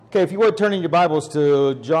Okay, if you would turn in your Bibles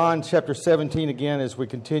to John chapter 17 again as we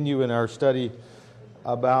continue in our study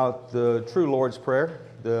about the true Lord's Prayer,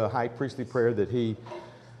 the high priestly prayer that he,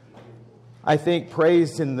 I think,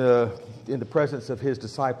 prays in the presence of his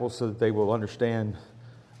disciples so that they will understand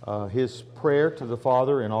his prayer to the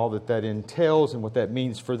Father and all that entails and what that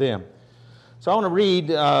means for them. So I want to read,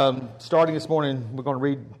 starting this morning, we're going to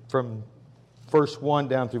read from verse 1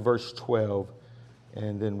 down through verse 12,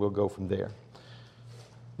 and then we'll go from there.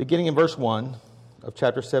 Beginning in verse 1 of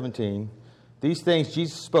chapter 17, these things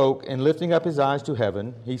Jesus spoke, and lifting up his eyes to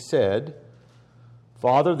heaven, he said,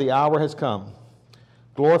 Father, the hour has come.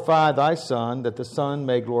 Glorify thy Son, that the Son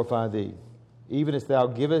may glorify thee, even as thou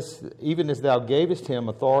gavest him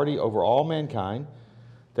authority over all mankind,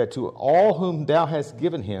 that to all whom thou hast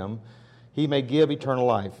given him, he may give eternal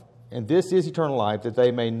life. And this is eternal life, that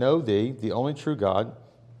they may know thee, the only true God,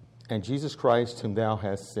 and Jesus Christ, whom thou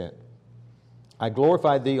hast sent. I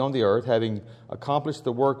glorified thee on the earth, having accomplished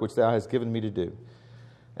the work which thou hast given me to do.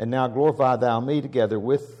 And now glorify thou me together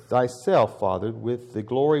with thyself, Father, with the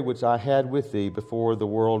glory which I had with thee before the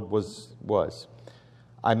world was.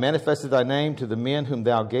 I manifested thy name to the men whom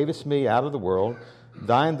thou gavest me out of the world.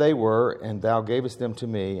 Thine they were, and thou gavest them to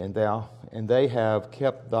me, and they have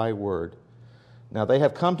kept thy word. Now they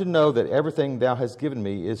have come to know that everything thou hast given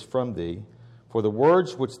me is from thee. For the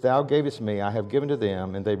words which thou gavest me I have given to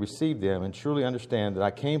them, and they received them, and truly understand that I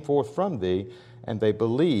came forth from thee, and they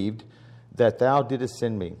believed that thou didst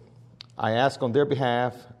send me. I ask on their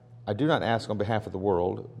behalf. I do not ask on behalf of the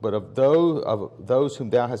world, but of those whom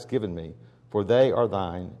thou hast given me, for they are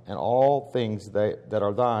thine, and all things that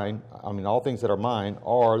are mine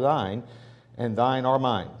are thine, and thine are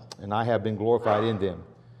mine, and I have been glorified in them.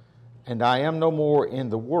 And I am no more in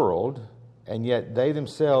the world, and yet they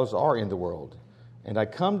themselves are in the world. And I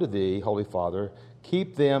come to thee, Holy Father,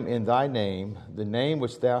 keep them in thy name, the name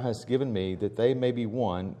which thou hast given me, that they may be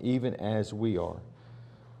one, even as we are.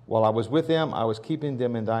 While I was with them, I was keeping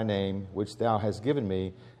them in thy name, which thou hast given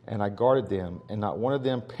me, and I guarded them, and not one of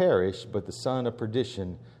them perished, but the son of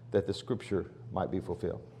perdition, that the scripture might be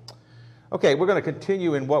fulfilled. Okay, we're going to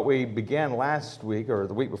continue in what we began last week, or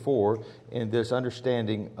the week before, in this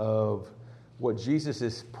understanding of what Jesus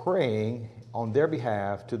is praying on their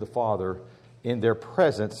behalf to the Father in their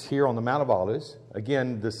presence here on the Mount of Olives.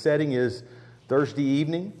 Again, the setting is Thursday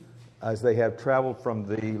evening as they have traveled from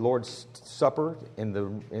the Lord's Supper in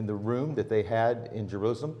the room that they had in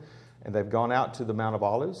Jerusalem, and they've gone out to the Mount of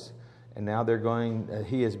Olives, and now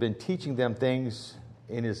he has been teaching them things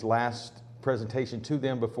in his last presentation to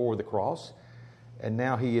them before the cross, and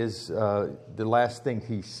now the last thing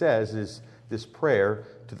he says is this prayer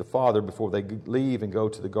to the Father before they leave and go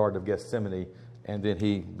to the Garden of Gethsemane, and then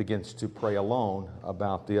he begins to pray alone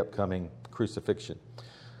about the upcoming crucifixion.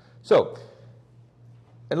 So,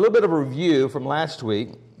 a little bit of a review from last week.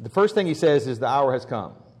 The first thing he says is the hour has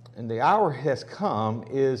come. And the hour has come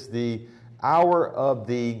is the hour of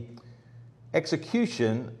the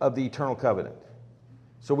execution of the eternal covenant.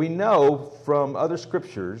 So we know from other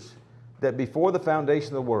scriptures that before the foundation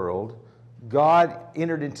of the world, God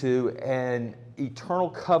entered into an eternal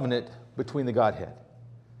covenant between the Godhead.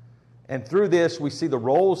 And through this, we see the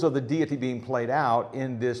roles of the deity being played out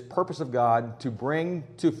in this purpose of God to bring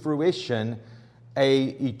to fruition a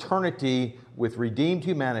eternity with redeemed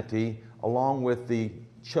humanity along with the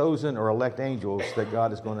chosen or elect angels that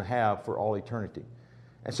God is going to have for all eternity.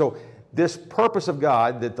 And so this purpose of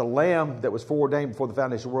God, that the Lamb that was foreordained before the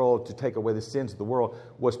foundation of the world to take away the sins of the world,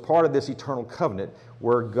 was part of this eternal covenant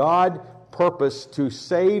where God purposed to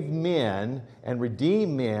save men and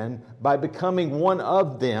redeem men by becoming one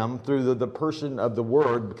of them through the person of the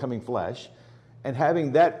Word becoming flesh, and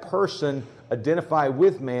having that person identify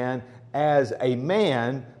with man as a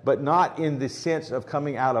man, but not in the sense of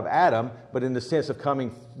coming out of Adam, but in the sense of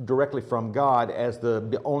coming directly from God as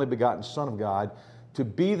the only begotten Son of God, to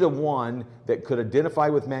be the one that could identify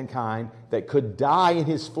with mankind, that could die in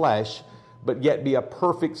his flesh, but yet be a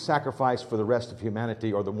perfect sacrifice for the rest of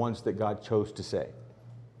humanity, or the ones that God chose to save.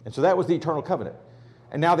 And so that was the eternal covenant.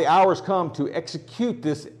 And now the hour has come to execute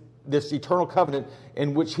this eternal covenant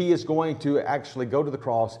in which he is going to actually go to the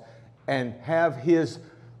cross and have his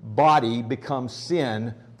body become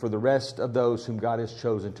sin for the rest of those whom God has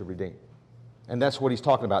chosen to redeem. And that's what he's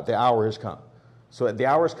talking about. The hour has come. So the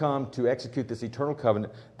hour has come to execute this eternal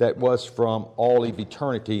covenant that was from all of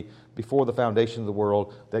eternity before the foundation of the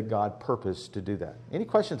world, that God purposed to do that. Any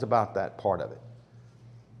questions about that part of it?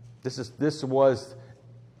 This was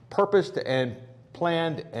purposed and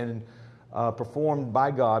planned and performed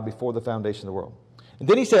by God before the foundation of the world. And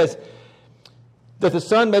then he says that the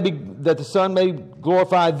Son may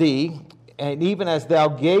glorify thee, and even as thou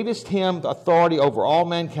gavest him authority over all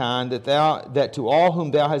mankind, that to all whom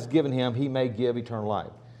thou hast given him, he may give eternal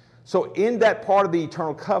life. So in that part of the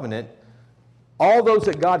eternal covenant, all those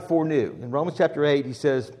that God foreknew, in Romans chapter 8, he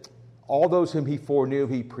says, all those whom he foreknew,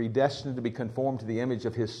 he predestined to be conformed to the image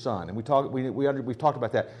of his Son. And we've talked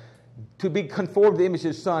about that. To be conformed to the image of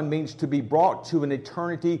his Son means to be brought to an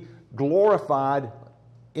eternity glorified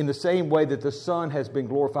in the same way that the Son has been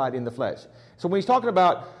glorified in the flesh. So when he's talking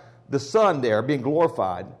about the Son there being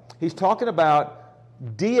glorified, he's talking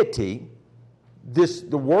about deity,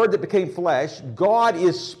 the Word that became flesh. God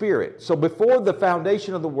is Spirit. So before the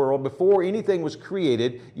foundation of the world, before anything was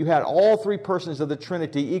created, you had all three persons of the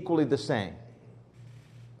Trinity equally the same.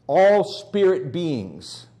 All Spirit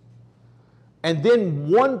beings. And then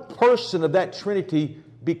one person of that Trinity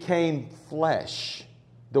became flesh.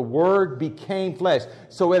 The Word became flesh.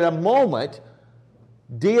 So at a moment,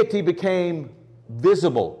 deity became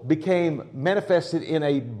visible, became manifested in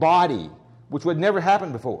a body, which would never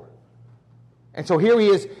happen before. And so here he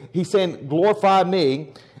is, he's saying, glorify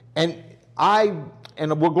me, and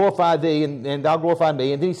will glorify thee, and thou glorify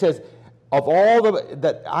me. And then he says, of all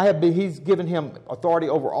that I have been, he's given him authority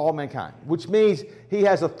over all mankind, which means he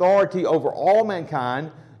has authority over all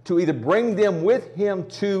mankind to either bring them with him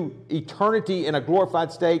to eternity in a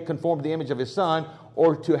glorified state, conformed to the image of his Son,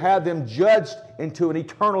 or to have them judged into an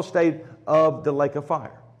eternal state of the lake of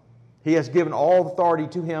fire. He has given all authority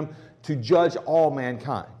to him to judge all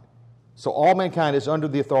mankind. So all mankind is under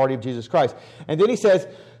the authority of Jesus Christ. And then he says,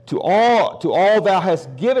 to all thou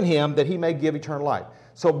hast given him, that he may give eternal life.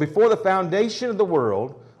 So before the foundation of the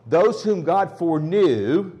world, those whom God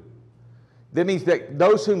foreknew, that means that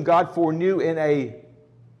those whom God foreknew in a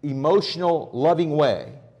emotional, loving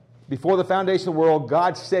way, before the foundation of the world,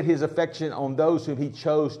 God set his affection on those whom he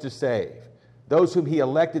chose to save. Those whom he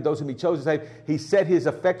elected, those whom he chose to save, he set his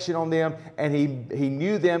affection on them, and he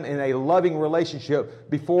knew them in a loving relationship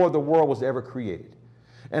before the world was ever created.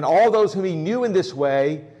 And all those whom he knew in this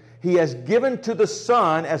way, he has given to the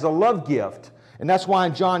Son as a love gift. And that's why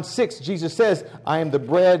in John 6, Jesus says, I am the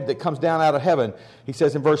bread that comes down out of heaven. He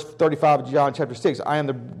says in verse 35 of John chapter 6, I am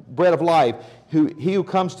the bread of life. He who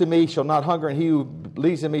comes to me shall not hunger, and he who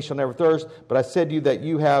believes in me shall never thirst. But I said to you that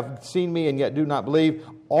you have seen me and yet do not believe.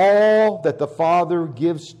 All that the Father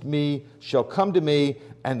gives me shall come to me,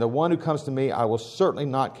 and the one who comes to me I will certainly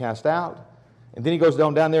not cast out. And then he goes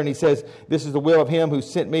down there and he says, this is the will of him who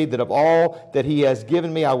sent me, that of all that he has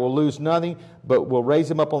given me I will lose nothing, but will raise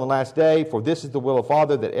him up on the last day. For this is the will of the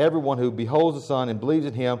Father, that everyone who beholds the Son and believes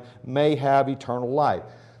in him may have eternal life.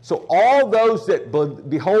 So all those that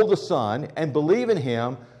behold the Son and believe in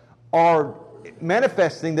him are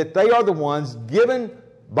manifesting that they are the ones given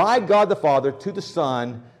by God the Father to the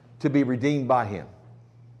Son to be redeemed by him.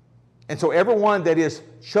 And so everyone that is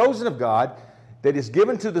chosen of God, that is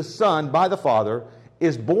given to the Son by the Father,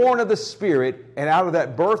 is born of the Spirit, and out of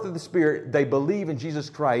that birth of the Spirit, they believe in Jesus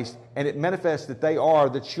Christ, and it manifests that they are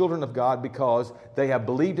the children of God because they have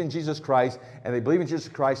believed in Jesus Christ, and they believe in Jesus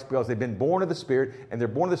Christ because they've been born of the Spirit, and they're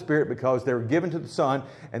born of the Spirit because they're given to the Son,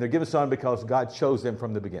 and they're given to the Son because God chose them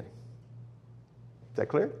from the beginning. Is that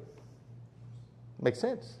clear? Makes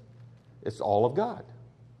sense. It's all of God.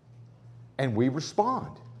 And we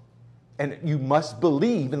respond. And you must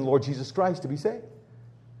believe in the Lord Jesus Christ to be saved.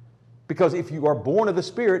 Because if you are born of the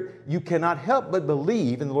Spirit, you cannot help but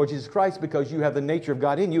believe in the Lord Jesus Christ because you have the nature of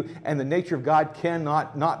God in you, and the nature of God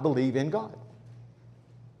cannot not believe in God.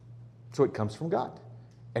 So it comes from God.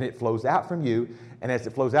 And it flows out from you, and as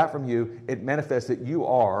it flows out from you, it manifests that you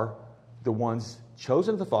are the ones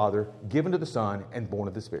chosen of the Father, given to the Son, and born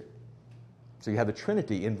of the Spirit. So you have the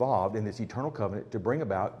Trinity involved in this eternal covenant to bring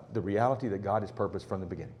about the reality that God has purposed from the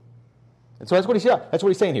beginning. And so that's what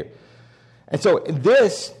he's saying here. And so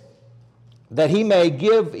this, that he may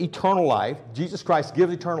give eternal life, Jesus Christ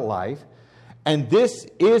gives eternal life, and this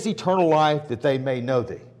is eternal life, that they may know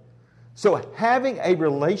thee. So having a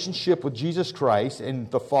relationship with Jesus Christ and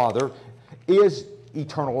the Father is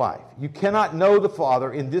eternal life. You cannot know the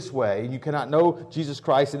Father in this way, and you cannot know Jesus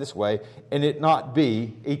Christ in this way, and it not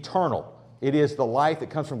be eternal. It is the life that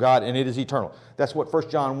comes from God, and it is eternal. That's what 1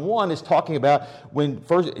 John 1 is talking about when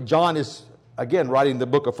John is, again, writing the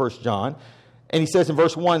book of 1 John. And he says in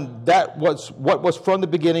verse 1, that was what was from the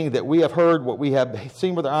beginning, that we have heard, what we have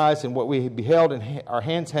seen with our eyes, and what we have beheld and our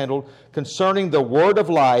hands handled, concerning the word of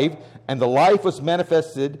life. And the life was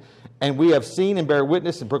manifested, and we have seen and bear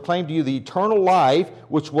witness and proclaim to you the eternal life,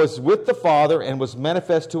 which was with the Father and was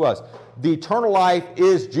manifest to us. The eternal life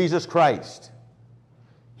is Jesus Christ.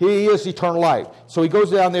 He is eternal life. So he goes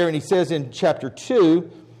down there and he says in chapter 2,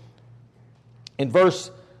 in verse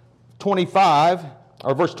 25,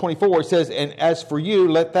 or verse 24, it says, "And as for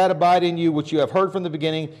you, let that abide in you which you have heard from the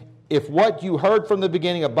beginning. If what you heard from the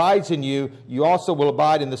beginning abides in you, you also will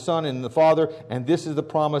abide in the Son and in the Father. And this is the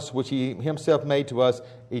promise which he himself made to us,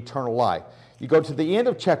 eternal life." You go to the end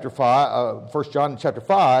of chapter 5, 1 John chapter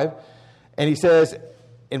 5, and he says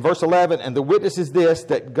in verse 11, "And the witness is this,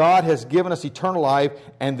 that God has given us eternal life,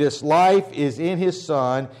 and this life is in his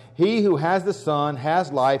Son. He who has the Son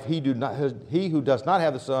has life. He who does not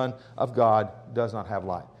have the Son of God does not have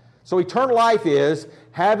life." So eternal life is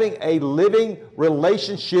having a living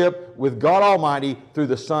relationship with God Almighty through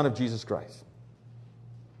the Son of Jesus Christ.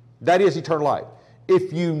 That is eternal life.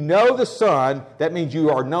 If you know the Son, that means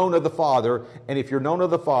you are known of the Father. And if you're known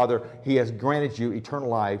of the Father, he has granted you eternal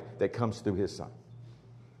life that comes through his Son.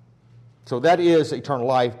 So that is eternal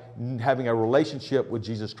life, having a relationship with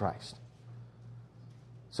Jesus Christ.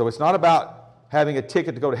 So it's not about having a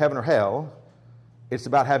ticket to go to heaven or hell. It's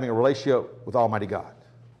about having a relationship with Almighty God.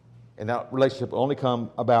 And that relationship will only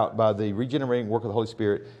come about by the regenerating work of the Holy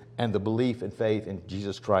Spirit and the belief and faith in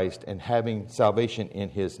Jesus Christ and having salvation in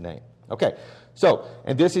his name. Okay, so,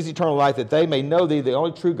 "And this is eternal life, that they may know thee, the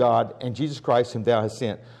only true God, and Jesus Christ whom thou hast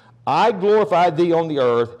sent. I glorified thee on the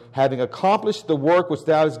earth, having accomplished the work which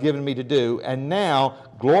thou hast given me to do. And now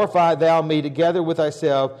glorify thou me together with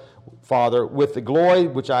thyself, Father, with the glory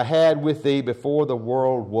which I had with thee before the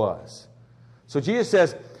world was." So Jesus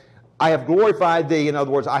says, "I have glorified thee." In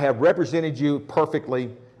other words, I have represented you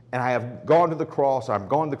perfectly, and I have gone to the cross. I'm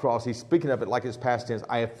going to the cross. He's speaking of it like it's past tense.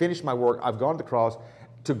 I have finished my work. I've gone to the cross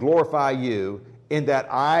to glorify you, in that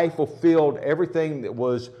I fulfilled everything that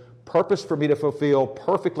was purposed for me to fulfill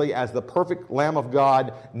perfectly as the perfect Lamb of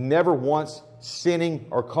God, never once sinning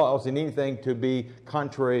or causing anything to be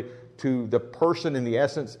contrary to the person and the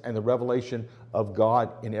essence and the revelation of God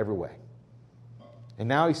in every way. And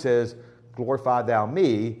now he says, "Glorify thou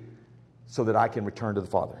me, so that I can return to the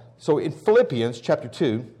Father." So in Philippians chapter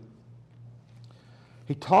 2,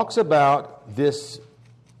 he talks about this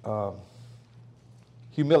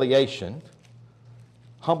humiliation,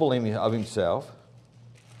 humbling of himself.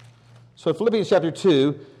 So in Philippians chapter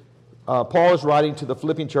 2, Paul is writing to the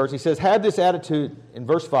Philippian church. He says, "Have this attitude," in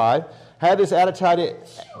verse 5, have this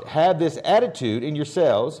attitude in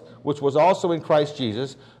yourselves, which was also in Christ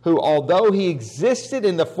Jesus, who, although he existed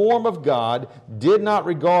in the form of God, did not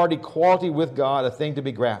regard equality with God a thing to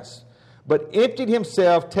be grasped, but emptied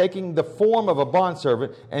himself, taking the form of a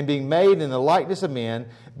bondservant, and being made in the likeness of men,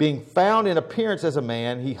 being found in appearance as a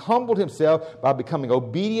man, he humbled himself by becoming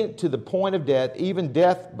obedient to the point of death, even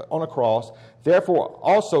death on a cross. Therefore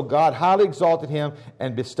also God highly exalted him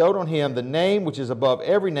and bestowed on him the name which is above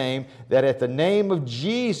every name, that at the name of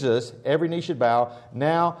Jesus every knee should bow,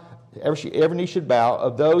 every knee should bow,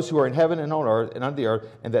 of those who are in heaven and on earth and under the earth,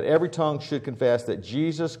 and that every tongue should confess that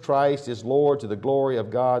Jesus Christ is Lord, to the glory of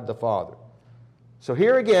God the Father." So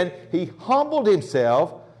here again, he humbled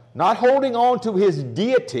himself, not holding on to his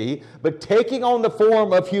deity, but taking on the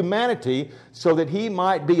form of humanity so that he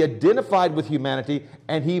might be identified with humanity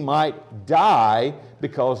and he might die,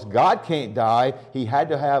 because God can't die. He had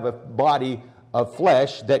to have a body of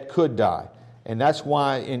flesh that could die. And that's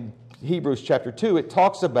why in Hebrews chapter 2, it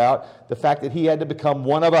talks about the fact that he had to become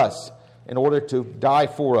one of us in order to die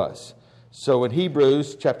for us. So in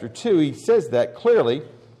Hebrews chapter 2, he says that clearly.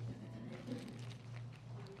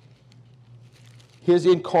 His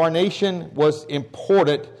incarnation was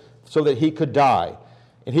important so that he could die.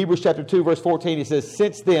 In Hebrews chapter 2, verse 14, he says,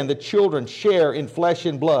 "Since then the children share in flesh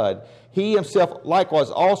and blood, he himself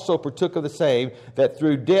likewise also partook of the same, that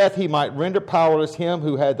through death he might render powerless him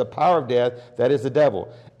who had the power of death, that is the devil,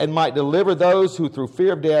 and might deliver those who through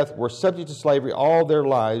fear of death were subject to slavery all their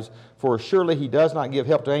lives. For surely he does not give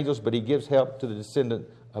help to angels, but he gives help to the descendant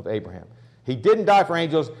of Abraham." He didn't die for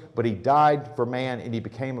angels, but he died for man, and he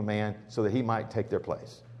became a man so that he might take their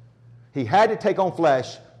place. He had to take on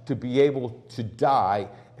flesh to be able to die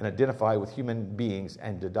and identify with human beings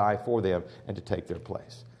and to die for them and to take their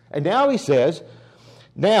place. And now he says,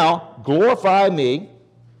 "Now glorify me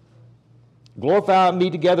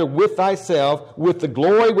together with thyself, with the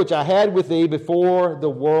glory which I had with thee before the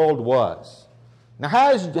world was." Now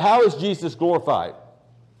how is Jesus glorified?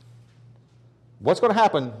 What's going to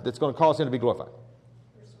happen that's going to cause him to be glorified?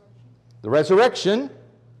 The resurrection.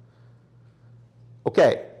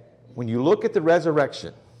 Okay, when you look at the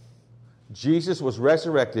resurrection, Jesus was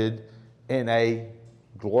resurrected in a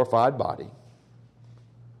glorified body.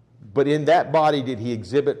 But in that body did he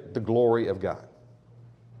exhibit the glory of God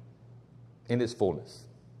in its fullness?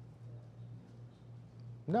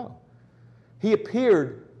 No. He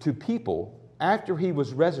appeared to people after he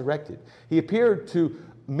was resurrected. He appeared to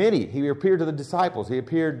many. He appeared to the disciples. He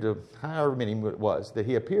appeared to however many it was that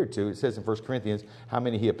he appeared to. It says in 1 Corinthians how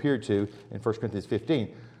many he appeared to in 1 Corinthians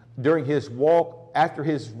 15 during his walk after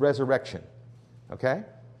his resurrection. Okay?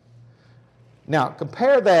 Now,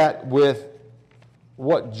 compare that with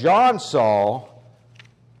what John saw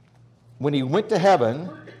when he went to heaven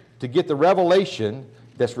to get the revelation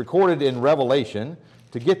that's recorded in Revelation,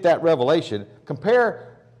 to get that revelation.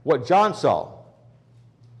 Compare what John saw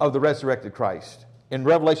of the resurrected Christ in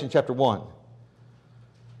Revelation chapter 1.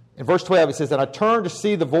 In verse 12 it says, "And I turned to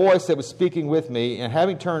see the voice that was speaking with me, and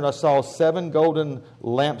having turned I saw 7 golden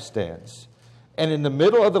lampstands. And in the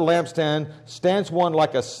middle of the lampstand stands one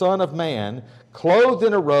like a son of man, clothed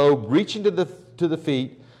in a robe, reaching to the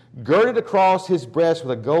feet, girded across his breast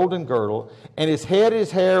with a golden girdle, and his head and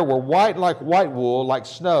his hair were white like white wool, like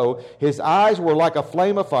snow. His eyes were like a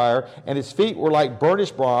flame of fire, and his feet were like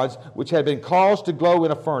burnished bronze, which had been caused to glow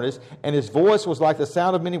in a furnace. And his voice was like the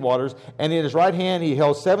sound of many waters. And in his right hand he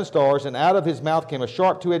held 7 stars, and out of his mouth came a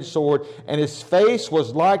sharp 2-edged sword. And his face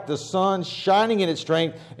was like the sun shining in its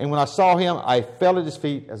strength. And when I saw him, I fell at his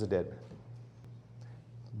feet as a dead man."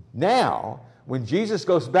 Now, when Jesus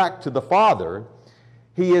goes back to the Father,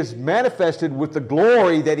 he is manifested with the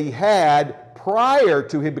glory that he had prior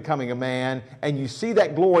to him becoming a man, and you see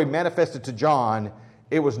that glory manifested to John.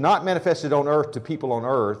 It was not manifested on earth to people on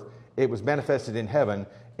earth. It was manifested in heaven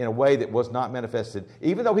in a way that was not manifested.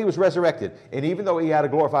 Even though he was resurrected, and even though he had a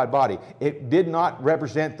glorified body, it did not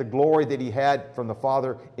represent the glory that he had from the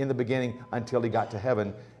Father in the beginning until he got to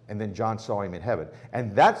heaven, and then John saw him in heaven.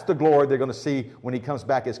 And that's the glory they're going to see when he comes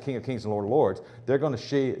back as King of Kings and Lord of Lords. They're going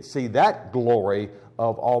to see that glory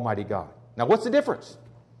of Almighty God. Now, what's the difference?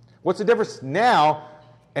 What's the difference now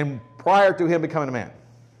and prior to him becoming a man?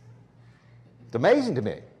 It's amazing to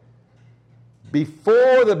me.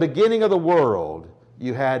 Before the beginning of the world,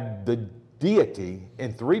 you had the deity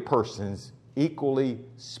in 3 persons, equally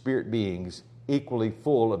spirit beings, equally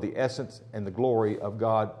full of the essence and the glory of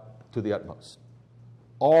God to the utmost.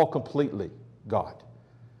 All completely God.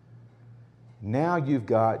 Now you've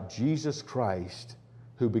got Jesus Christ,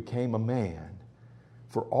 who became a man,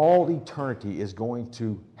 for all eternity is going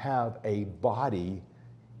to have a body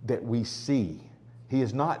that we see. He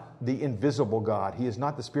is not the invisible God. He is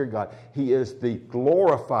not the Spirit God. He is the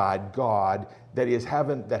glorified God that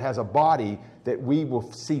has a body that we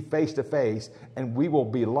will see face to face, and we will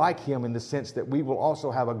be like him in the sense that we will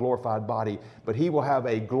also have a glorified body, but he will have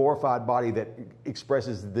a glorified body that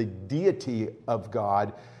expresses the deity of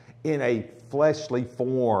God in a fleshly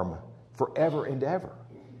form forever and ever.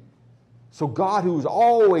 So God, who is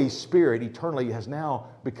always spirit, eternally, has now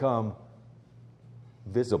become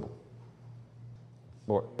visible.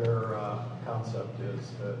 More. Their concept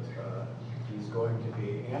is that he's going to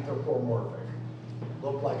be anthropomorphic,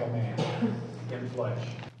 look like a man in flesh.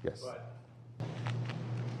 Yes. But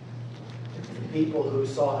the people who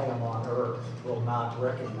saw him on earth will not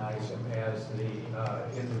recognize him as the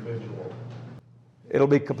individual. It'll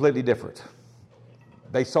be completely different.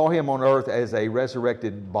 They saw him on earth as a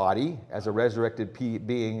resurrected body, as a resurrected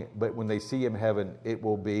being, but when they see him in heaven, it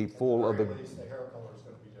will be full of the... At least the hair color is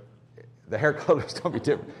going to be different. The hair color is going to be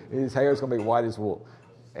different. His hair is going to be white as wool.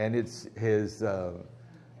 And it's his...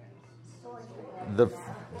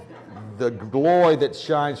 the glory that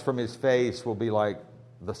shines from his face will be like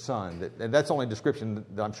the sun. And that's the only description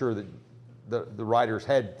that I'm sure that the writers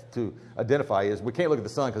had to identify is we can't look at the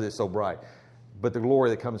sun because it's so bright. But the glory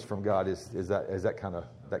that comes from God is that kind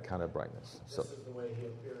of brightness. This is the way he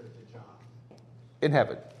appeared to John. In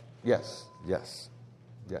heaven, yes.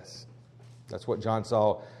 That's what John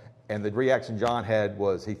saw, and the reaction John had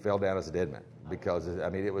was he fell down as a dead man because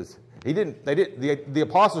it was the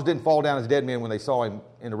apostles didn't fall down as dead men when they saw him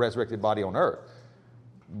in a resurrected body on earth,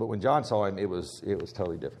 but when John saw him, it was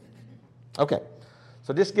totally different. Okay,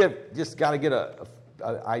 so just got to get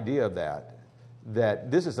an idea of that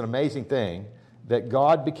this is an amazing thing. That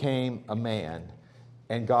God became a man,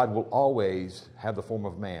 and God will always have the form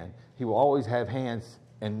of man. He will always have hands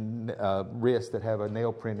and wrists that have a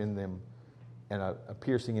nail print in them and a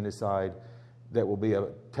piercing in his side that will be a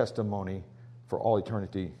testimony for all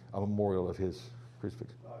eternity, a memorial of his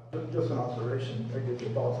crucifixion. Just an observation, I get your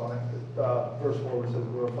thoughts on it. Verse 4 says,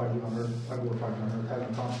 glorify you on earth, I glorify you on earth, having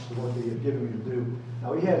accomplished the work that you have given me to do.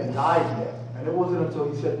 Now, he hadn't died yet, and it wasn't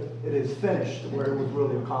until he said, it is finished, where it was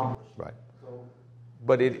really accomplished. Right.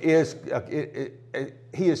 But it is.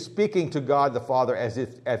 He is speaking to God the Father as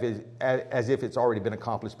if it's already been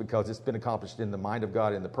accomplished because it's been accomplished in the mind of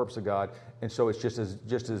God and the purpose of God, and so it's just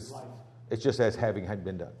as having had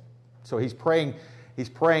been done. So he's praying. He's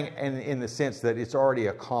praying in the sense that it's already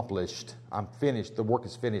accomplished. I'm finished. The work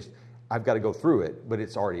is finished. I've got to go through it, but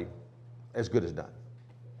it's already as good as done.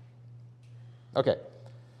 Okay.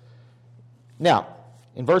 Now,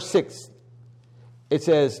 in verse 6, it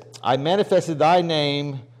says, I manifested thy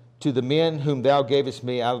name to the men whom thou gavest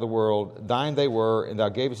me out of the world. Thine they were, and thou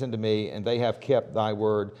gavest unto me, and they have kept thy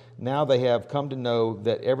word. Now they have come to know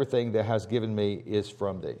that everything thou hast given me is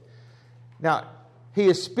from thee. Now, he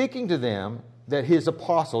is speaking to them that his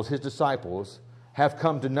apostles, his disciples, have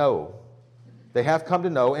come to know. They have come to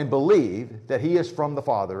know and believe that he is from the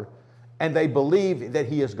Father, and they believe that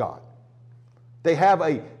he is God. They have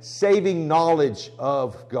a saving knowledge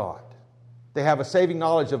of God. They have a saving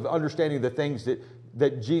knowledge of understanding the things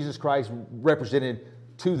that Jesus Christ represented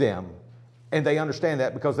to them, and they understand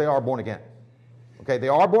that because they are born again. Okay, they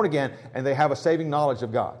are born again, and they have a saving knowledge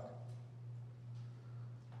of God.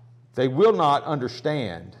 They will not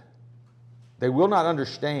understand. They will not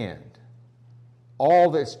understand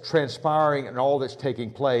all that's transpiring and all that's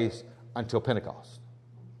taking place until Pentecost.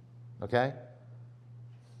 Okay?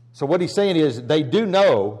 So what he's saying is they do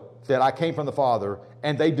know that I came from the Father,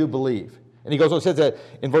 and they do believe. And he goes on and says that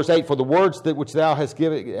in verse 8, for the words that which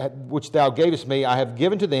thou gavest me, I have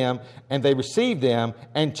given to them, and they receive them,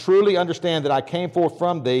 and truly understand that I came forth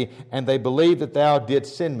from thee, and they believe that thou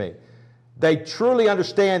didst send me. They truly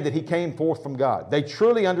understand that he came forth from God. They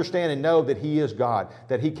truly understand and know that he is God,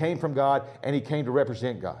 that he came from God, and he came to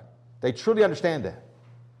represent God. They truly understand that.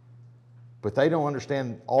 But they don't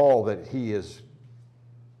understand all that he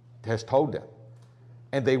has told them.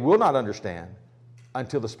 And they will not understand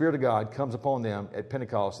until the Spirit of God comes upon them at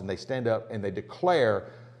Pentecost, and they stand up and they declare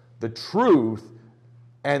the truth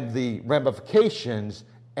and the ramifications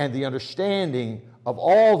and the understanding of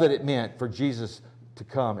all that it meant for Jesus to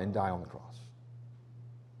come and die on the cross.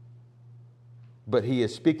 But he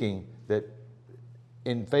is speaking that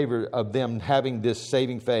in favor of them having this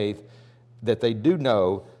saving faith, that they do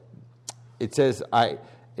know. It says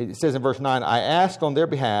in verse 9, I ask on their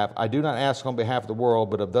behalf. I do not ask on behalf of the world,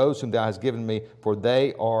 but of those whom thou hast given me, for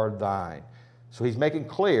they are thine. So he's making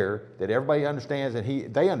clear that everybody understands,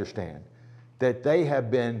 and they understand that they have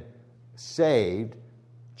been saved,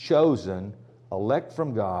 chosen, elect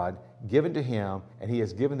from God, given to him, and he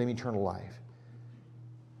has given them eternal life.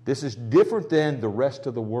 This is different than the rest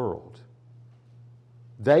of the world.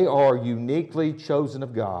 They are uniquely chosen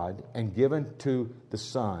of God and given to the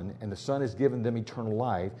Son, and the Son has given them eternal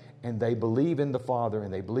life, and they believe in the Father,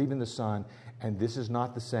 and they believe in the Son, and this is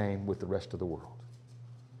not the same with the rest of the world.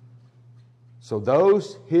 So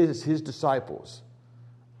those, his disciples,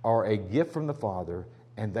 are a gift from the Father,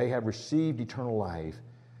 and they have received eternal life,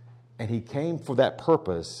 and he came for that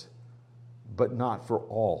purpose, but not for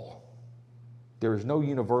all. There is no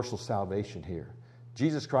universal salvation here.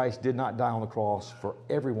 Jesus Christ did not die on the cross for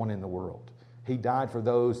everyone in the world. He died for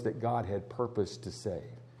those that God had purposed to save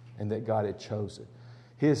and that God had chosen.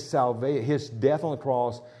 His death on the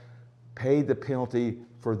cross paid the penalty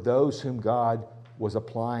for those whom God was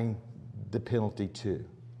applying the penalty to.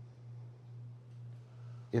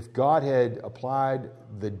 If God had applied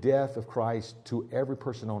the death of Christ to every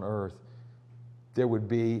person on earth, there would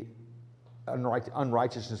be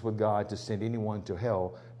unrighteousness with God to send anyone to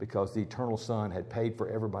hell, because the eternal Son had paid for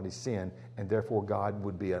everybody's sin, and therefore God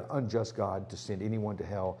would be an unjust God to send anyone to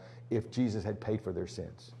hell if Jesus had paid for their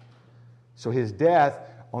sins. So his death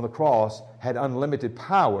on the cross had unlimited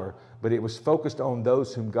power, but it was focused on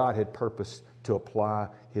those whom God had purposed to apply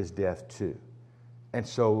his death to. And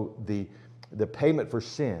so the payment for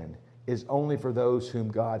sin is only for those whom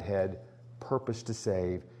God had purposed to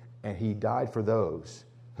save, and he died for those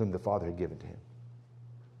whom the Father had given to him.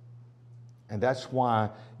 And that's why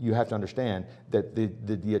you have to understand that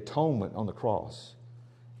the atonement on the cross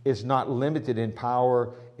is not limited in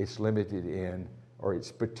power, it's limited in, or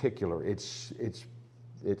it's particular. It's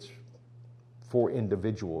for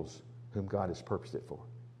individuals whom God has purposed it for.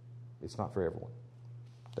 It's not for everyone.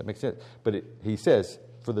 That makes sense. But he says,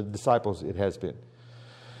 for the disciples it has been.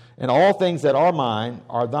 And all things that are mine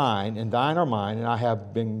are thine, and thine are mine, and I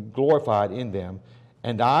have been glorified in them.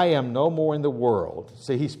 And I am no more in the world.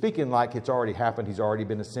 See, he's speaking like it's already happened. He's already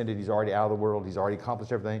been ascended. He's already out of the world. He's already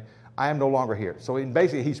accomplished everything. I am no longer here. So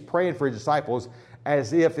basically, he's praying for his disciples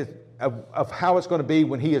as if of how it's going to be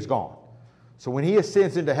when he is gone. So when he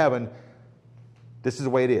ascends into heaven, this is the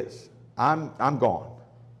way it is. I'm gone,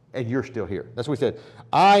 and you're still here. That's what he said.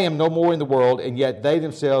 I am no more in the world, and yet they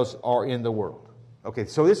themselves are in the world. Okay,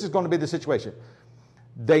 so this is going to be the situation.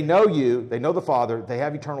 They know you. They know the Father. They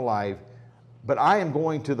have eternal life. But I am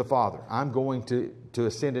going to the Father. I'm going to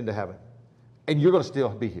ascend into heaven. And you're going to still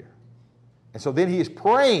be here. And so then he is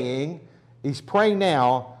praying. He's praying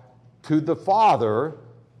now to the Father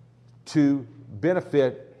to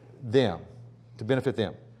benefit them, to benefit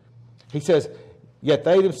them. He says, yet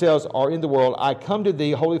they themselves are in the world. I come to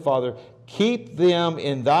thee, Holy Father, keep them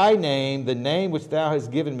in thy name, the name which thou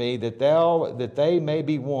hast given me, that they may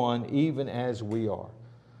be one, even as we are.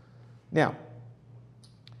 Now,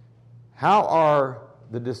 how are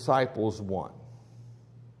the disciples one?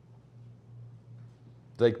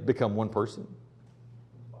 They become one person.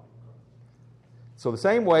 So the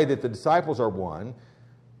same way that the disciples are one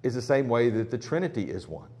is the same way that the Trinity is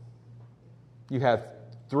one. You have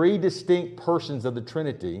three distinct persons of the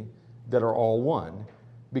Trinity that are all one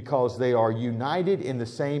because they are united in the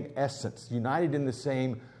same essence, united in the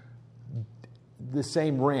same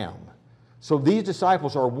realm. So these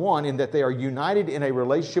disciples are one in that they are united in a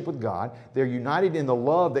relationship with God. They're united in the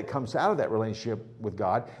love that comes out of that relationship with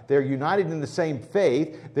God. They're united in the same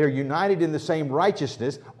faith. They're united in the same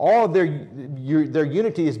righteousness. All of their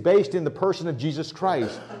unity is based in the person of Jesus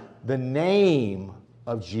Christ, the name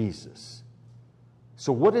of Jesus.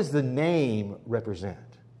 So what does the name represent?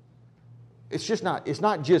 It's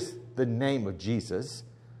not just the name of Jesus.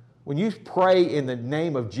 When you pray in the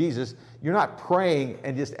name of Jesus, you're not praying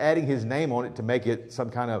and just adding His name on it to make it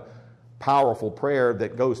some kind of powerful prayer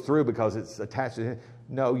that goes through because it's attached to Him.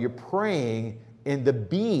 No, you're praying in the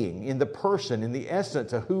being, in the person, in the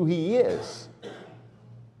essence of who He is.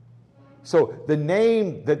 So the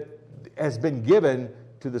name that has been given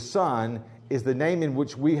to the Son is the name in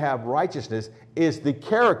which we have righteousness, is the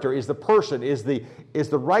character, is the person, is the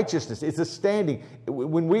righteousness, is the standing.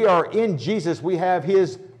 When we are in Jesus, we have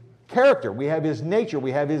His character, we have His nature,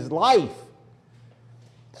 we have His life.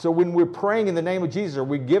 So when we're praying in the name of Jesus, or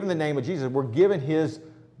we're given the name of Jesus, we're given His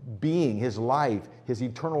being, His life, His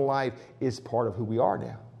eternal life is part of who we are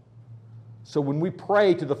now. So when we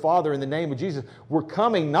pray to the Father in the name of Jesus, we're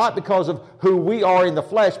coming not because of who we are in the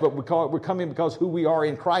flesh, but we're coming because who we are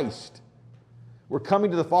in Christ. We're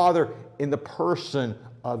coming to the Father in the person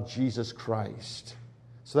of Jesus Christ.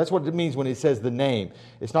 So that's what it means when it says the name.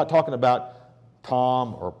 It's not talking about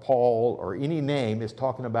Tom or Paul or any name. Is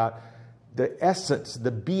talking about the essence,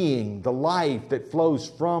 the being, the life that flows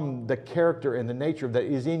from the character and the nature that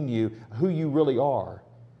is in you, who you really are.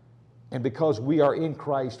 And because we are in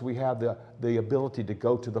Christ, we have the ability to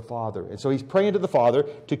go to the Father. And so he's praying to the Father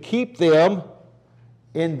to keep them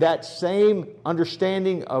in that same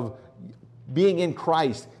understanding of being in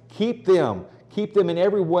Christ. Keep them in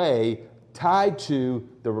every way tied to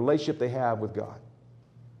the relationship they have with God.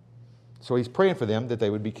 So he's praying for them that they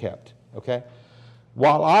would be kept. Okay?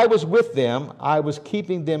 While I was with them, I was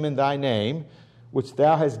keeping them in thy name, which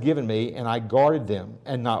thou hast given me, and I guarded them,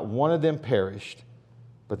 and not one of them perished,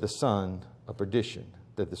 but the son of perdition,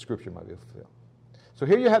 that the scripture might be fulfilled. So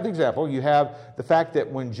here you have the example. You have the fact that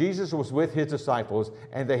when Jesus was with his disciples,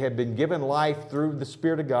 and they had been given life through the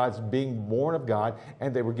Spirit of God, being born of God,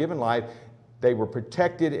 and they were given life, they were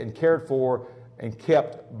protected and cared for and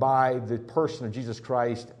kept by the person of Jesus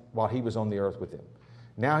Christ while he was on the earth with them.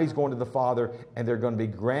 Now he's going to the Father, and they're going to be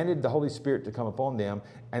granted the Holy Spirit to come upon them,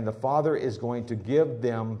 and the Father is going to give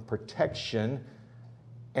them protection,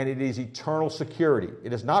 and it is eternal security.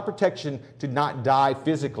 It is not protection to not die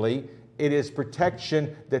physically. It is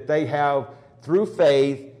protection that they have, through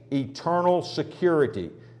faith, eternal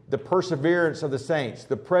security, the perseverance of the saints,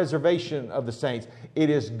 the preservation of the saints. It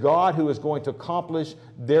is God who is going to accomplish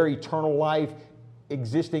their eternal life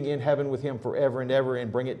existing in heaven with him forever and ever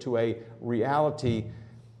and bring it to a reality.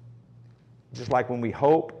 Just like when we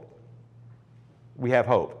hope, we have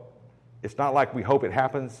hope. It's not like we hope it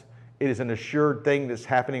happens. It is an assured thing that's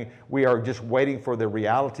happening. We are just waiting for the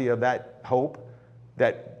reality of that hope,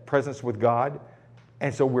 that presence with God.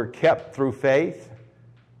 And so we're kept through faith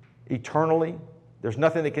eternally. There's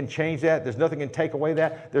nothing that can change that. There's nothing that can take away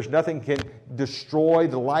that. There's nothing that can destroy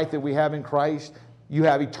the life that we have in Christ. You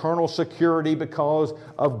have eternal security because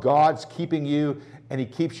of God's keeping you, and he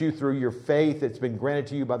keeps you through your faith that's been granted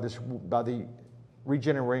to you by the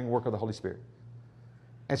regenerating work of the Holy Spirit.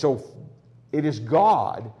 And so it is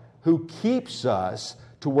God who keeps us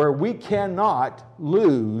to where we cannot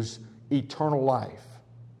lose eternal life.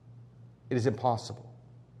 It is impossible.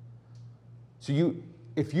 So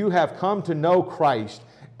if you have come to know Christ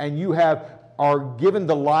and you are given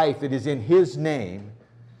the life that is in his name,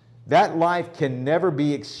 that life can never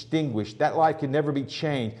be extinguished. That life can never be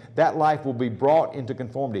changed. That life will be brought into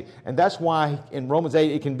conformity. And that's why in Romans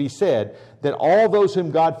 8 it can be said that all those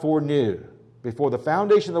whom God foreknew before the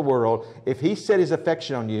foundation of the world, if he set his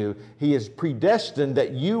affection on you, he is predestined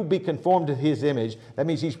that you be conformed to his image. That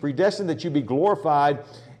means he's predestined that you be glorified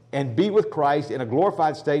and be with Christ in a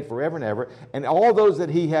glorified state forever and ever. And all those that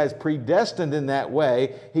he has predestined in that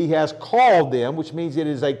way, he has called them, which means it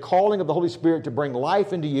is a calling of the Holy Spirit to bring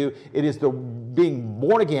life into you. It is the being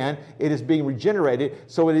born again. It is being regenerated.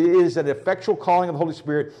 So it is an effectual calling of the Holy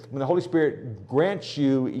Spirit when the Holy Spirit grants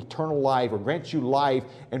you eternal life or grants you life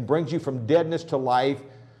and brings you from deadness to life.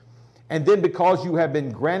 And then because you have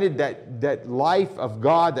been granted that life of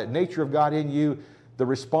God, that nature of God in you, the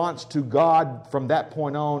response to God from that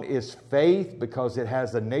point on is faith, because it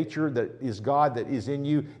has the nature that is God that is in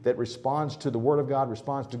you, that responds to the Word of God,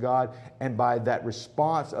 responds to God. And by that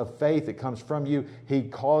response of faith that comes from you, He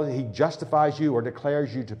justifies you or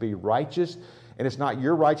declares you to be righteous. And it's not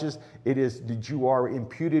your righteousness, it is that you are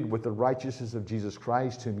imputed with the righteousness of Jesus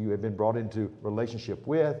Christ, whom you have been brought into relationship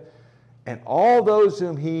with. And all those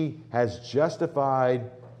whom He has justified,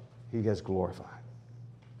 He has glorified.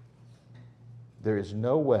 There is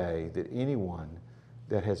no way that anyone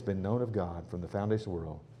that has been known of God from the foundation of the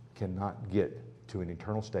world cannot get to an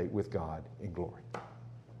eternal state with God in glory.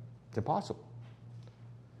 It's impossible.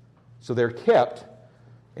 So they're kept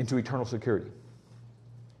into eternal security.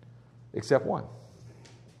 Except one.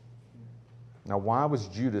 Now, why was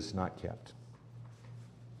Judas not kept?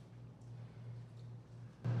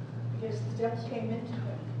 Because the devil came into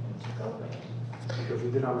him and took over him. Because he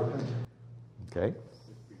did not repent. Okay.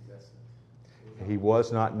 He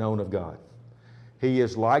was not known of God. He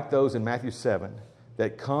is like those in Matthew 7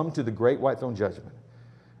 that come to the great white throne judgment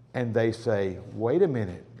and they say, wait a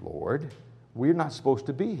minute, Lord, we're not supposed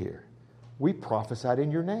to be here. We prophesied in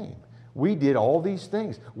your name. We did all these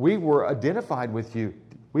things. We were identified with you.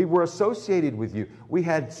 We were associated with you. We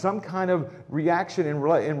had some kind of reaction in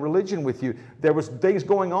religion with you. There was things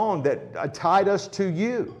going on that tied us to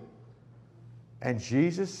you. And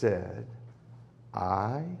Jesus said,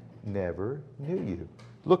 I never knew you.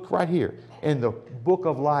 Look right here in the book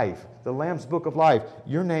of life, the Lamb's book of life.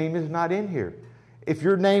 Your name is not in here. If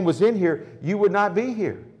your name was in here, you would not be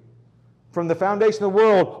here. From the foundation of the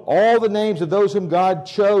world, all the names of those whom God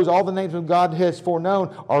chose, all the names whom God has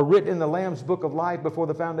foreknown are written in the Lamb's book of life before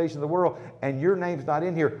the foundation of the world, and your name's not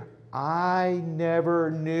in here. I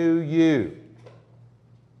never knew you.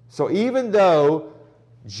 So even though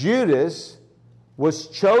Judas was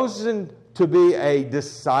chosen to be a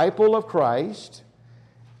disciple of Christ,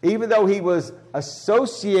 even though he was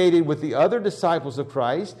associated with the other disciples of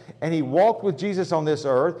Christ, and he walked with Jesus on this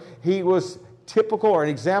earth, he was typical or an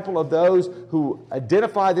example of those who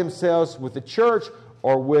identify themselves with the church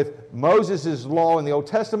or with Moses' law in the Old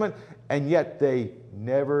Testament, and yet they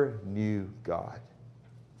never knew God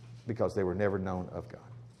because they were never known of God.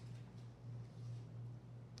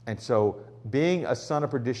 And so being a son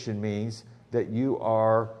of perdition means that you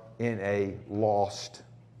are in a lost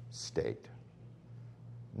state.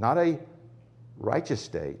 Not a righteous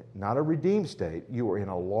state, not a redeemed state. You are in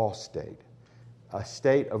a lost state, a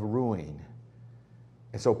state of ruin.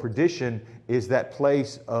 And so perdition is that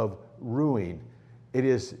place of ruin. It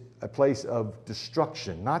is a place of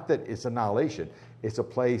destruction. Not that it's annihilation. It's a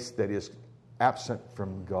place that is absent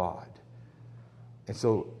from God. And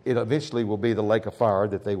so it eventually will be the lake of fire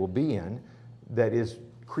that they will be in, that is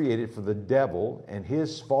created for the devil and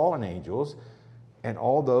his fallen angels and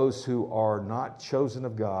all those who are not chosen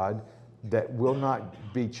of God, that will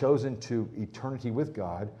not be chosen to eternity with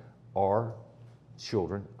God, are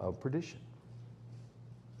children of perdition.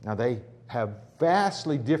 Now they have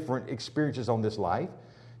vastly different experiences on this life.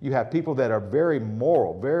 You have people that are very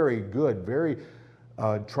moral, very good, very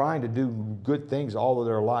trying to do good things all of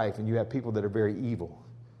their life, and you have people that are very evil.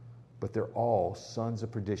 But they're all sons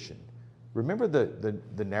of perdition. Remember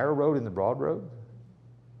the narrow road and the broad road?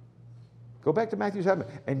 Go back to Matthew 7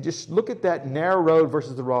 and just look at that narrow road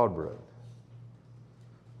versus the broad road.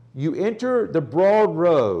 You enter the broad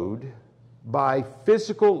road by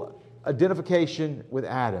physical identification with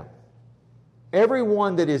Adam.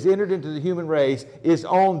 Everyone that is entered into the human race is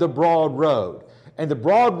on the broad road. And the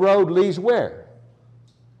broad road leads where?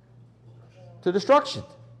 To destruction,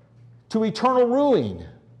 to eternal ruin.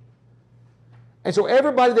 And so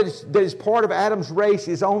everybody that is part of Adam's race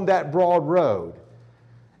is on that broad road.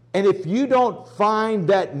 And if you don't find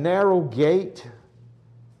that narrow gate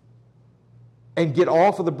and get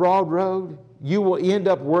off of the broad road, you will end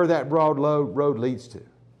up where that broad road leads to.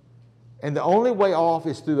 And the only way off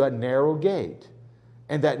is through a narrow gate.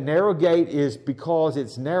 And that narrow gate is because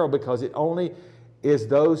it's narrow, because it only is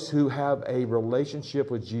those who have a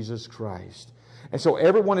relationship with Jesus Christ. And so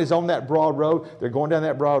everyone is on that broad road. They're going down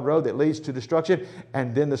that broad road that leads to destruction.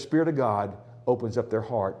 And then the Spirit of God opens up their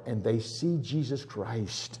heart and they see Jesus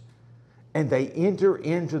Christ. And they enter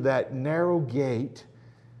into that narrow gate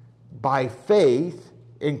by faith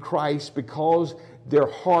in Christ because their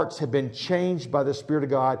hearts have been changed by the Spirit of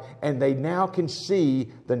God, and they now can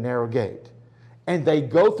see the narrow gate. And they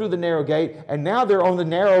go through the narrow gate, and now they're on the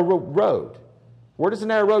narrow road. Where does the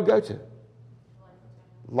narrow road go to?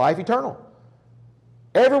 Life eternal.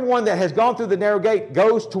 Everyone that has gone through the narrow gate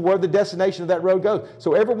goes to where the destination of that road goes.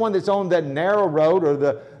 So everyone that's on that narrow road,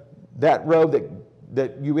 or that road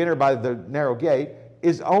that you enter by the narrow gate,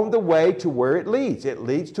 is on the way to where it leads. It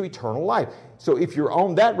leads to eternal life. So if you're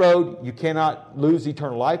on that road, you cannot lose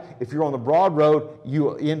eternal life. If you're on the broad road,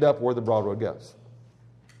 you end up where the broad road goes.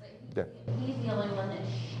 But he's the only one that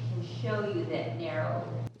can show you that narrow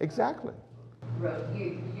Exactly. road.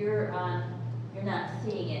 You're not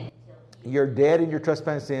seeing it. You're dead in your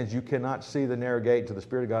trespass sins. You cannot see the narrow gate until the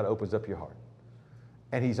Spirit of God opens up your heart.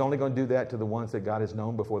 And He's only going to do that to the ones that God has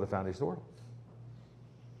known before the foundation of the world.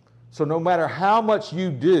 So no matter how much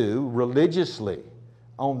you do religiously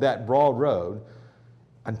on that broad road,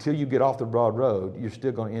 until you get off the broad road, you're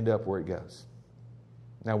still going to end up where it goes.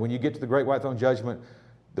 Now, when you get to the Great White Throne Judgment,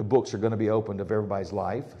 the books are going to be opened of everybody's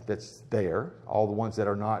life that's there. All the ones that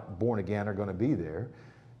are not born again are going to be there.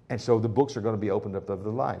 And so the books are going to be opened up of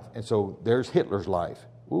the life. And so there's Hitler's life.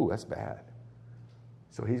 Ooh, that's bad.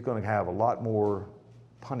 So he's going to have a lot more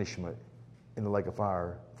punishment in the lake of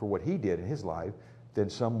fire for what he did in his life than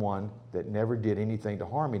someone that never did anything to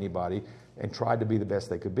harm anybody and tried to be the best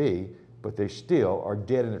they could be, but they still are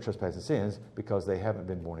dead in their trespasses and sins because they haven't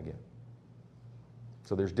been born again.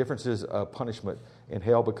 So there's differences of punishment in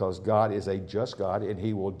hell because God is a just God and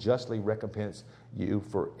He will justly recompense you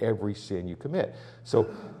for every sin you commit. So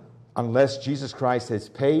unless Jesus Christ has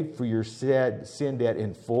paid for your sin debt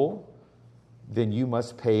in full, then you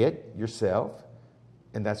must pay it yourself.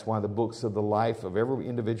 And that's why the books of the life of every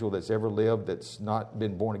individual that's ever lived that's not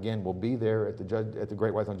been born again will be there at the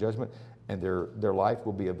Great White Throne Judgment, and their life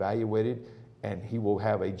will be evaluated, and He will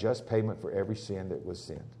have a just payment for every sin that was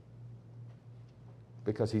sinned.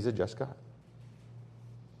 Because He's a just God.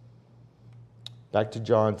 Back to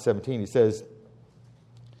John 17, He says,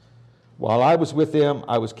 "While I was with them,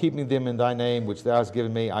 I was keeping them in Thy name, which Thou hast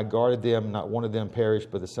given me. I guarded them, not one of them perished,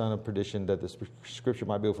 but the son of perdition, that the Scripture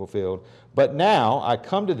might be fulfilled. But now I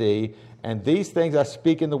come to Thee, and these things I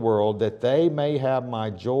speak in the world, that they may have my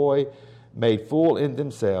joy made full in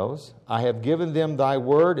themselves. I have given them Thy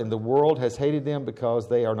word, and the world has hated them, because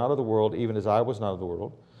they are not of the world, even as I was not of the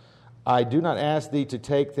world. I do not ask Thee to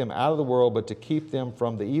take them out of the world, but to keep them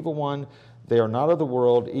from the evil one. They are not of the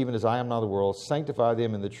world, even as I am not of the world. Sanctify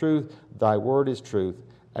them in the truth. Thy word is truth.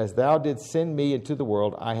 As Thou didst send me into the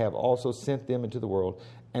world, I have also sent them into the world.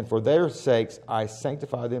 And for their sakes I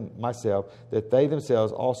sanctify them myself, that they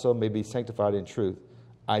themselves also may be sanctified in truth.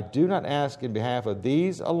 I do not ask in behalf of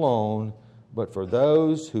these alone, but for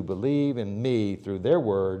those who believe in me through their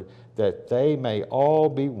word, that they may all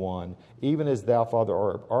be one, even as Thou, Father,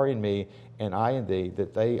 are in me, and I in Thee,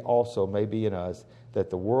 that they also may be in us, that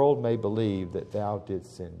the world may believe that Thou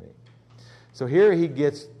didst send me." So here he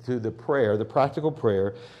gets to the prayer, the practical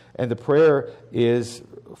prayer, and the prayer is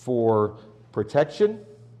for protection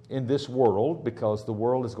in this world because the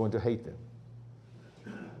world is going to hate them.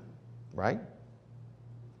 Right?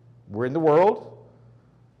 We're in the world.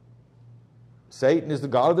 Satan is the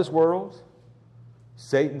god of this world.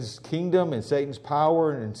 Satan's kingdom and Satan's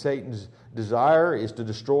power and Satan's desire is to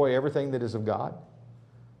destroy everything that is of God.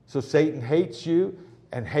 So Satan hates you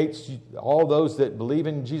and hates all those that believe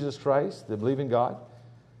in Jesus Christ, that believe in God.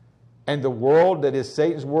 And the world that is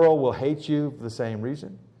Satan's world will hate you for the same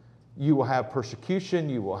reason. You will have persecution.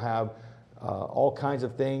 You will have all kinds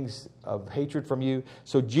of things of hatred from you.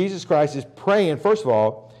 So Jesus Christ is praying, first of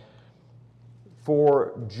all,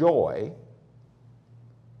 for joy.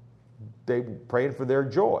 They praying for their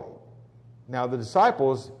joy. Now the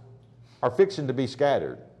disciples are fixing to be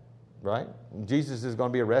scattered, right? Jesus is going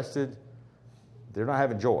to be arrested. They're not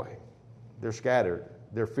having joy. They're scattered.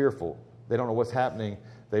 They're fearful. They don't know what's happening.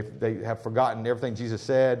 They have forgotten everything Jesus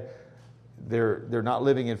said. They're not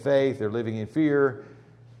living in faith. They're living in fear.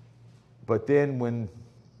 But then when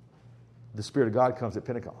the Spirit of God comes at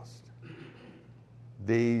Pentecost,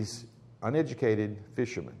 these uneducated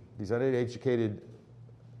fishermen, these uneducated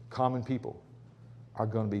common people are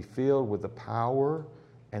going to be filled with the power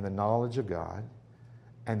and the knowledge of God,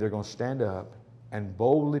 and they're going to stand up and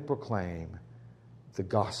boldly proclaim the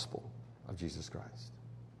gospel of Jesus Christ.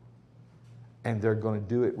 And they're going to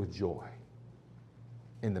do it with joy.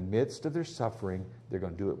 In the midst of their suffering, they're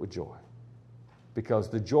going to do it with joy. Because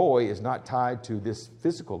the joy is not tied to this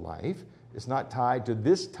physical life. It's not tied to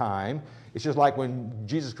this time. It's just like when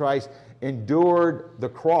Jesus Christ endured the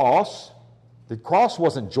cross. The cross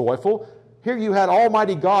wasn't joyful. Here you had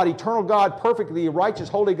Almighty God, eternal God, perfectly righteous,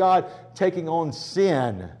 holy God, taking on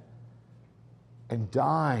sin and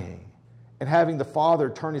dying and having the Father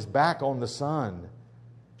turn his back on the Son.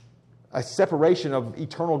 A separation of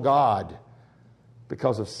eternal God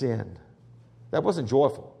because of sin. That wasn't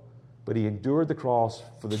joyful, but he endured the cross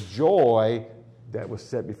for the joy that was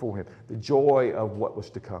set before him, the joy of what was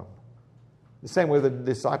to come. The same way with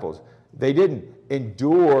the disciples. They didn't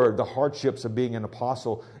endure the hardships of being an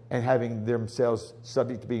apostle and having themselves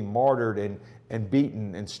subject to being martyred and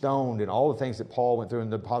beaten and stoned and all the things that Paul went through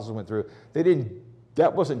and the apostles went through.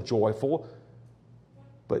 That wasn't joyful,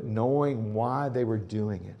 but knowing why they were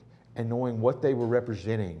doing it and knowing what they were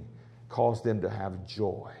representing caused them to have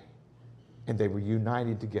joy. And they were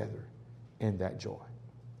united together in that joy.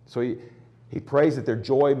 So he prays that their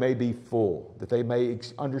joy may be full, that they may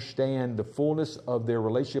understand the fullness of their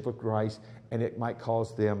relationship with Christ, and it might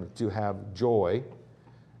cause them to have joy,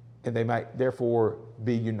 and they might therefore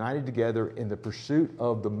be united together in the pursuit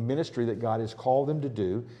of the ministry that God has called them to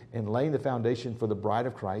do in laying the foundation for the bride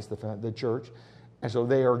of Christ, the church. And so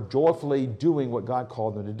they are joyfully doing what God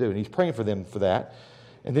called them to do. And he's praying for them for that.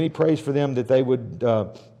 And then he prays for them that they would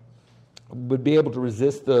be able to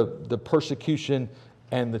resist the persecution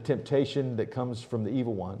and the temptation that comes from the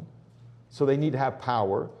evil one. So they need to have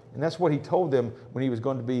power. And that's what he told them when he was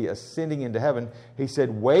going to be ascending into heaven. He said,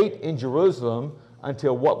 wait in Jerusalem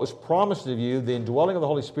until what was promised of you, the indwelling of the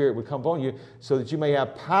Holy Spirit, would come upon you, so that you may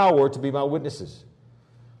have power to be my witnesses.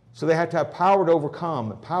 So they had to have power to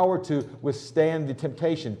overcome, power to withstand the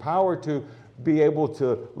temptation, power to be able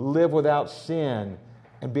to live without sin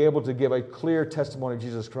and be able to give a clear testimony of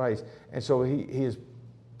Jesus Christ. And so he is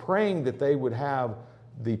praying that they would have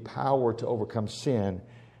the power to overcome sin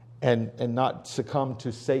and not succumb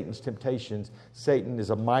to Satan's temptations. Satan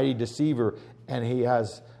is a mighty deceiver, and he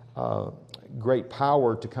has great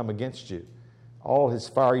power to come against you. All his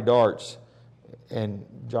fiery darts. And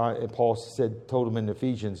Paul told him in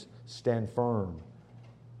Ephesians, stand firm,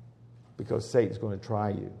 because Satan's going to try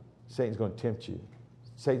you. Satan's going to tempt you.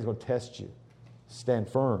 Satan's going to test you. Stand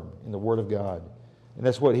firm in the Word of God. And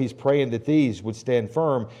that's what he's praying, that these would stand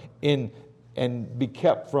firm in and be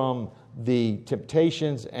kept from the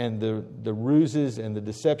temptations and the ruses and the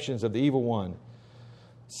deceptions of the evil one.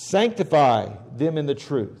 Sanctify them in the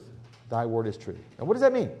truth. Thy word is truth. And what does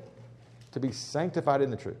that mean? To be sanctified in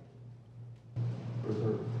the truth.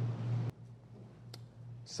 Preserved.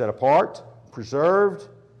 Set apart, preserved,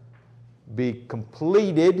 be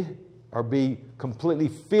completed, or be completely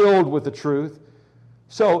filled with the truth.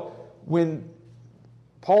 So when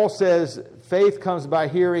Paul says faith comes by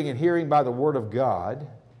hearing and hearing by the Word of God,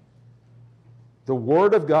 the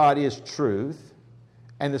Word of God is truth,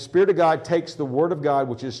 and the Spirit of God takes the Word of God,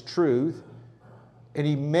 which is truth, and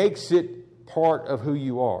He makes it part of who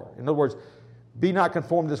you are. In other words, be not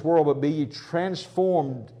conformed to this world, but be ye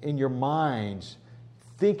transformed in your minds,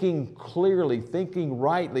 thinking clearly, thinking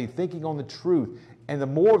rightly, thinking on the truth. And the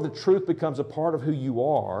more of the truth becomes a part of who you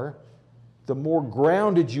are, the more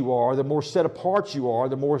grounded you are, the more set apart you are,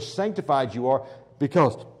 the more sanctified you are,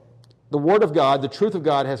 because the Word of God, the truth of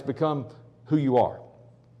God, has become who you are.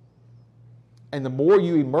 And the more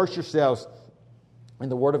you immerse yourselves in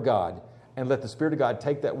the Word of God and let the Spirit of God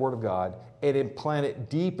take that Word of God and implant it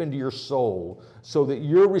deep into your soul, so that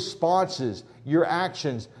your responses, your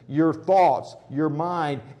actions, your thoughts, your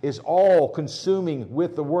mind is all consuming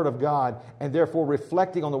with the Word of God, and therefore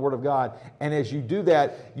reflecting on the Word of God. And as you do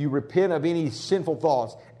that, you repent of any sinful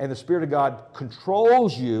thoughts, and the Spirit of God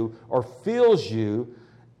controls you or fills you,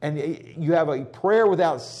 and you have a prayer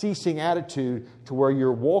without ceasing attitude, to where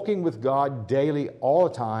you're walking with God daily all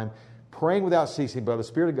the time, praying without ceasing, but the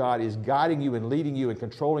Spirit of God is guiding you and leading you and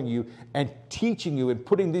controlling you and teaching you and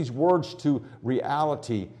putting these words to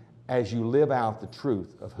reality as you live out the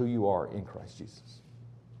truth of who you are in Christ Jesus.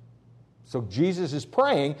 So Jesus is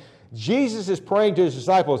praying to His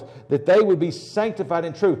disciples that they would be sanctified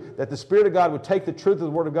in truth, that the Spirit of God would take the truth of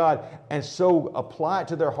the Word of God and so apply it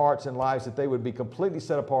to their hearts and lives, that they would be completely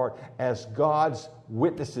set apart as God's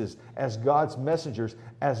witnesses, as God's messengers,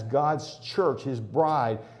 as God's church, His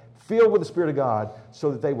bride, filled with the Spirit of God,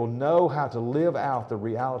 so that they will know how to live out the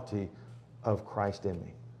reality of Christ in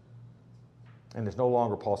me. And it's no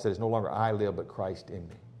longer, Paul said, it's no longer I live, but Christ in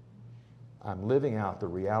me. I'm living out the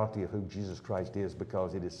reality of who Jesus Christ is,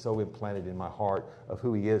 because it is so implanted in my heart of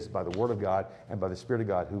who He is by the Word of God and by the Spirit of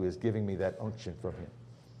God, who is giving me that unction from Him.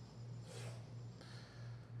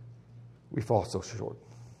 We fall so short.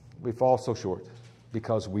 We fall so short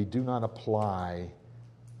because we do not apply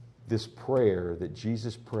this prayer that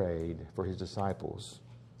Jesus prayed for His disciples.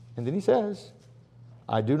 And then He says,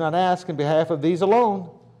 I do not ask in behalf of these alone,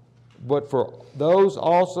 but for those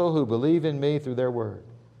also who believe in me through their word.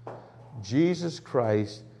 Jesus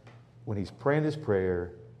Christ, when he's praying this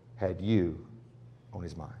prayer, had you on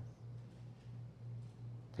his mind.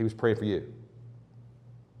 He was praying for you.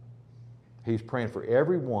 He's praying for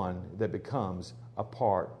everyone that becomes a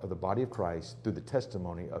part of the body of Christ through the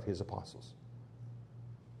testimony of his apostles.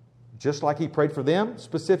 Just like he prayed for them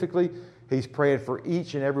specifically, he's praying for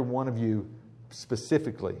each and every one of you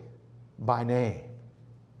specifically by name.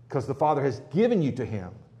 Because the Father has given you to him.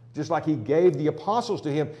 Just like he gave the apostles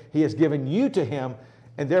to him, he has given you to him.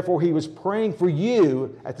 And therefore he was praying for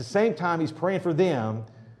you at the same time he's praying for them.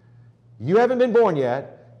 You haven't been born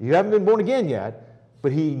yet. You haven't been born again yet.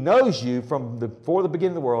 But he knows you from before the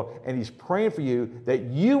beginning of the world, and he's praying for you that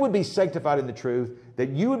you would be sanctified in the truth, that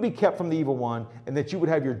you would be kept from the evil one, and that you would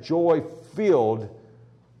have your joy filled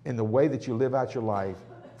in the way that you live out your life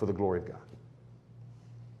for the glory of God.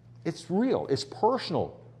 It's real. It's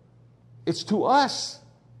personal. It's to us.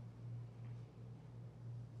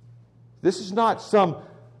 This is not some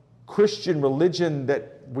Christian religion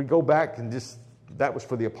that we go back and just, that was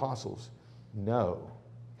for the apostles. No,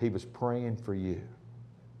 he was praying for you.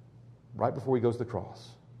 Right before he goes to the cross.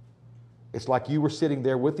 It's like you were sitting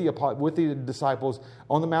there with the disciples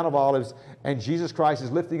on the Mount of Olives, and Jesus Christ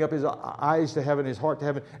is lifting up his eyes to heaven, his heart to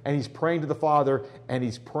heaven, and he's praying to the Father, and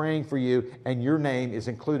he's praying for you, and your name is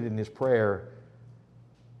included in his prayer,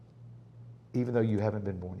 even though you haven't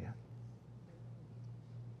been born yet.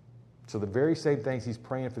 So the very same things he's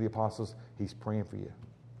praying for the apostles, he's praying for you.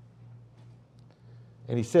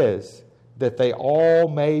 And he says that they all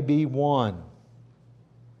may be one.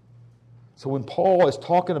 So when Paul is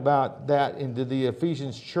talking about that into the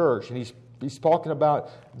Ephesians church, and he's talking about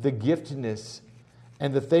the giftedness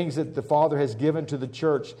and the things that the Father has given to the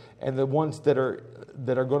church, and the ones that are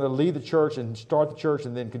going to lead the church and start the church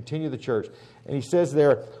and then continue the church. And he says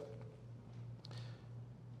there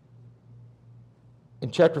in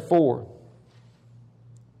chapter 4,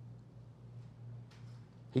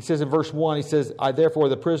 he says in verse 1, he says, I therefore,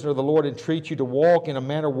 the prisoner of the Lord, entreat you to walk in a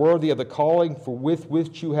manner worthy of the calling for with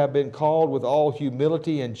which you have been called, with all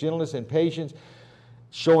humility and gentleness and patience,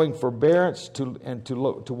 showing forbearance to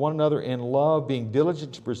one another in love, being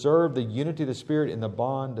diligent to preserve the unity of the Spirit in the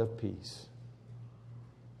bond of peace.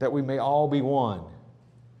 That we may all be one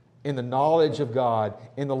in the knowledge of God,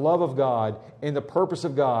 in the love of God, in the purpose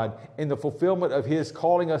of God, in the fulfillment of his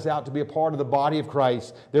calling us out to be a part of the body of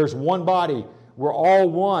Christ. There's one body. We're all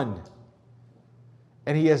one.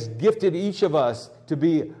 And he has gifted each of us to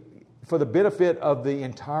be for the benefit of the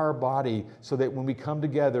entire body, so that when we come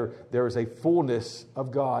together, there is a fullness of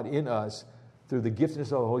God in us through the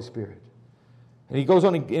giftedness of the Holy Spirit. And he goes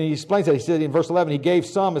on and he explains that. He said in verse 11, he gave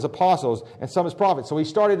some as apostles and some as prophets. So he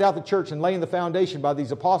started out the church and laying the foundation by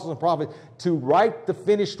these apostles and prophets to write the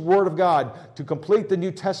finished Word of God, to complete the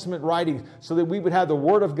New Testament writings, so that we would have the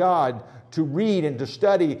Word of God to read and to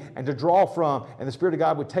study and to draw from, and the Spirit of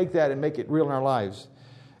God would take that and make it real in our lives.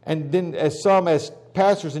 And then as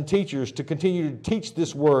pastors and teachers to continue to teach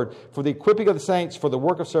this Word for the equipping of the saints, for the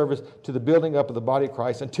work of service, to the building up of the body of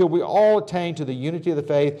Christ, until we all attain to the unity of the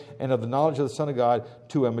faith and of the knowledge of the Son of God,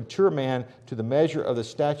 to a mature man, to the measure of the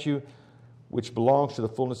stature which belongs to the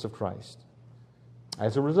fullness of Christ.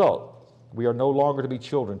 As a result, we are no longer to be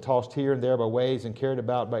children, tossed here and there by waves and carried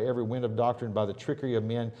about by every wind of doctrine, by the trickery of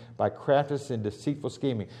men, by craftiness and deceitful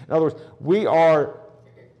scheming. In other words, we are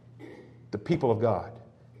the people of God.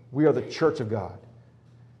 We are the church of God.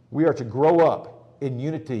 We are to grow up in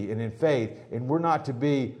unity and in faith, and we're not to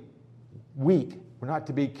be weak. We're not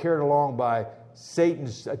to be carried along by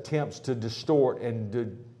Satan's attempts to distort and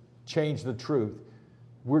to change the truth.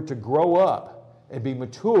 We're to grow up and be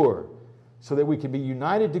mature, so that we can be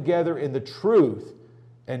united together in the truth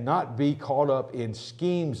and not be caught up in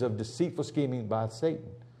schemes of deceitful scheming by Satan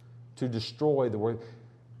to destroy the word.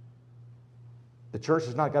 The church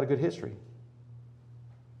has not got a good history.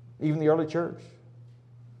 Even the early church.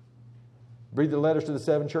 Read the letters to the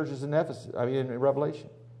 7 churches in in Revelation.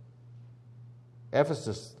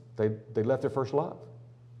 Ephesus, they left their first love.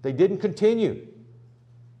 They didn't continue.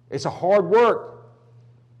 It's a hard work.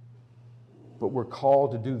 But we're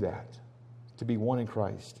called to do that. To be one in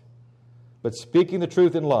Christ. But speaking the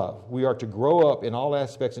truth in love, we are to grow up in all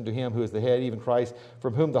aspects into Him who is the head, even Christ,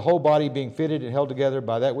 from whom the whole body being fitted and held together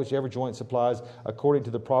by that which every joint supplies, according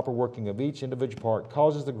to the proper working of each individual part,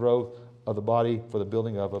 causes the growth of the body for the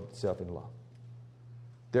building of itself in love.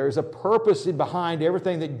 There is a purpose behind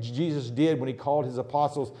everything that Jesus did when he called his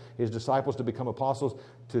apostles, his disciples to become apostles,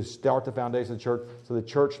 to start the foundation of the church, so the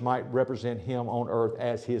church might represent him on earth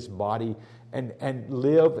as his body and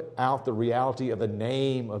live out the reality of the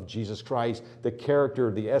name of Jesus Christ, the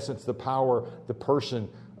character, the essence, the power, the person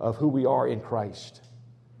of who we are in Christ.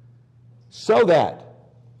 So that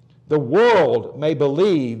the world may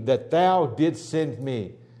believe that thou didst send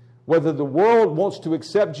me. Whether the world wants to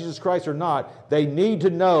accept Jesus Christ or not, they need to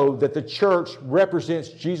know that the church represents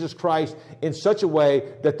Jesus Christ in such a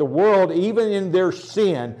way that the world, even in their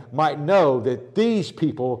sin, might know that these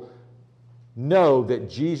people know that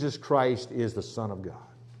Jesus Christ is the Son of God.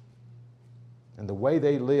 And the way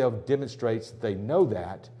they live demonstrates that they know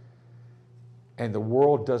that, and the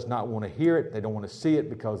world does not want to hear it. They don't want to see it,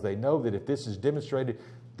 because they know that if this is demonstrated,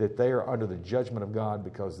 that they are under the judgment of God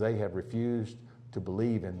because they have refused to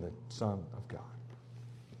believe in the Son of God.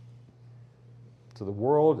 So the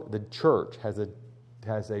world, the church, has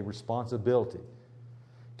a responsibility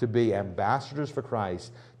to be ambassadors for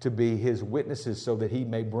Christ, to be his witnesses so that he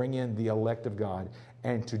may bring in the elect of God,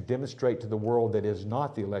 and to demonstrate to the world that is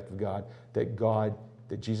not the elect of God,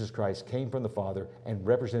 that Jesus Christ came from the Father and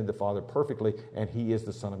represented the Father perfectly, and he is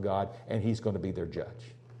the Son of God, and he's going to be their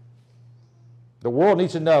judge. The world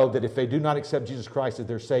needs to know that if they do not accept Jesus Christ as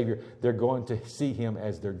their Savior, they're going to see him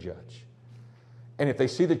as their judge. And if they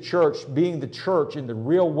see the church being the church in the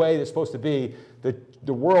real way it's supposed to be,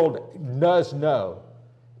 the world does know.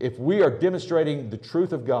 If we are demonstrating the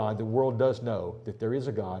truth of God, the world does know that there is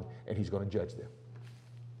a God and he's going to judge them.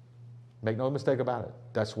 Make no mistake about it.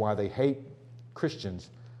 That's why they hate Christians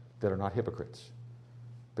that are not hypocrites,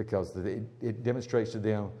 because it demonstrates to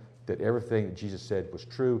them that everything that Jesus said was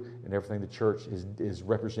true, and everything the church is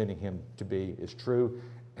representing him to be is true,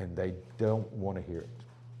 and they don't want to hear it.